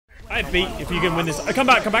I beat if you can win this. Come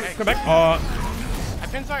back. I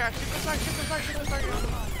pin sorry, actually, pin sorry.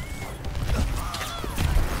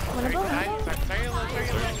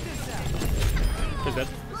 He's dead.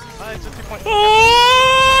 It's just 2 points.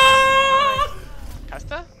 Oh!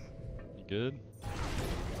 Custa? You good?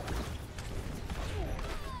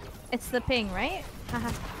 It's the ping, right?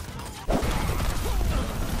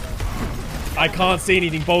 I can't see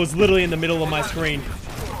anything. Bo's literally in the middle of my screen.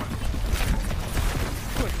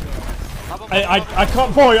 I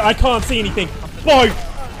can't, boy. I can't see anything, boy.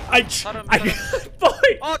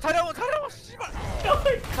 Boy. Oh, 타령.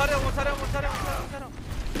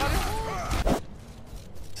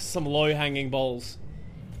 Some low-hanging balls.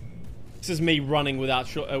 This is me running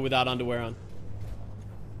without underwear on.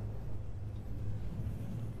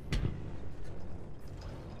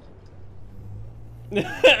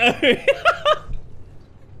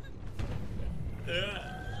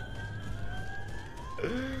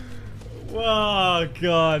 Oh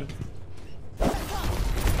god.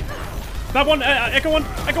 That one, Echo one.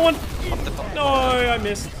 No, I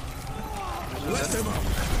missed.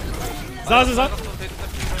 Zaz is up.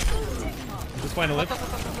 Just playing a lift.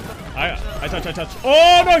 I touch.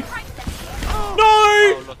 Oh no! No!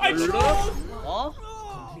 I trolled!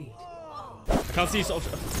 I can't see so.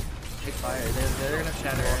 Big fire. They're gonna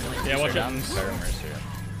shatter. Yeah, watch it.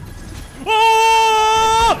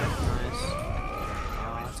 Oh! Nice.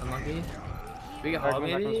 That's unlucky. We get hog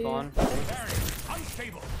maybe?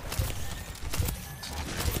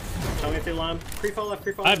 Tell me if you land. Pre-fall left,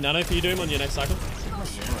 pre-fall I have nano for you, Doom, on your next cycle. I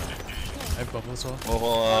have bubble as well.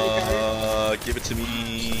 Oh, give it to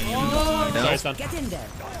me. Sorry, stun.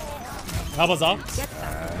 How about Zah?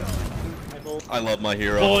 I love my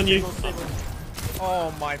hero. Ball on you.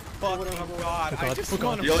 Oh my fucking god. I just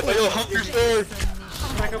want to Yo, Hunter's there.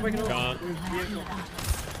 Can't.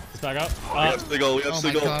 Let's back up. We have Sigil, we have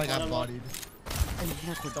Sigil. I got bodied.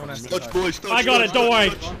 Touch boys, touch. I got it, don't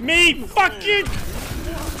worry. Me, fuck you!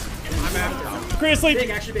 I'm after. Chris, leave.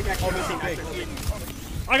 Big action. Big.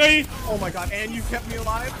 I got you. Oh my god, and you kept me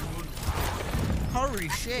alive? Holy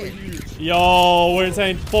shit. Yo, we're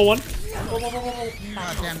insane. 4-1.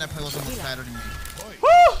 God damn, that play was almost better than me.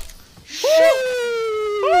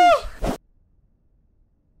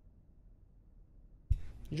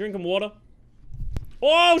 You drinking water?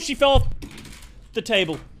 Oh, she fell off the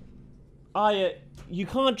table. You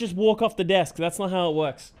can't just walk off the desk. That's not how it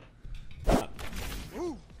works.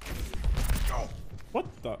 What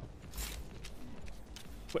the?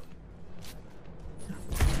 What?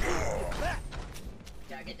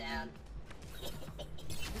 Target down.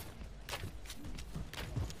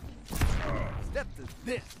 Step to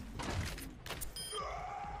this.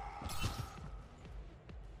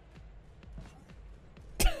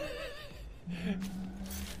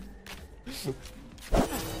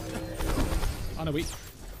 On a week.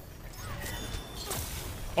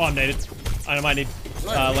 Oh, I'm nated. I might need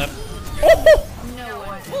lamp. Oh!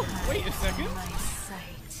 Wait a second.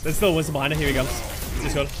 There's still a Winston behind her. Here he comes.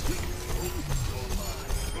 Just got it.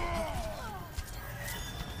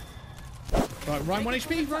 Right, Ryan 1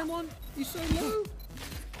 HP, Ryan 1. He's so low.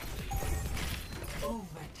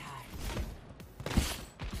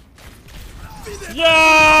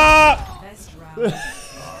 Yeah!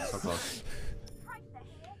 So close.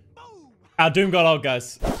 Our Doom got ult,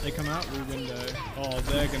 guys. They come out, we window. Oh,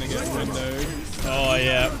 they're gonna get windowed. Oh,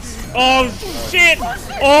 yeah. Oh, shit!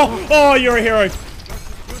 Oh, you're a hero.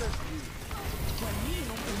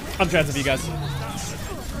 I'm transferring you guys.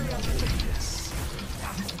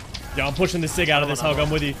 Yo, I'm pushing this Sig out of this hug. I'm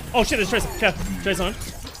with you. Oh, shit, there's Trace. Trace on.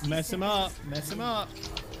 Mess him up.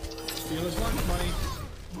 Steal his lunch money.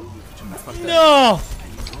 No!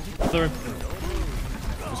 Through.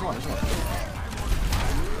 There's one.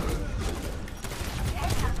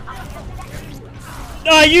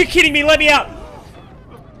 Are you kidding me? Let me out!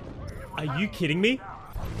 Are you kidding me?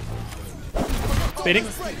 Speeding. No!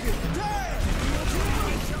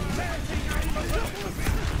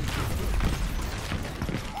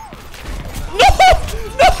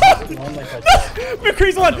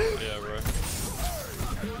 McCree's one!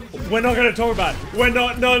 We're not gonna talk about it. We're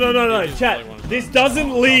not. No. Chat. This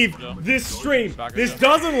doesn't leave this stream. This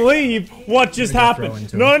doesn't leave what just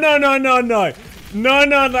happened. No.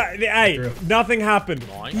 Hey, nothing happened.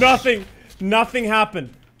 Nothing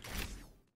happened.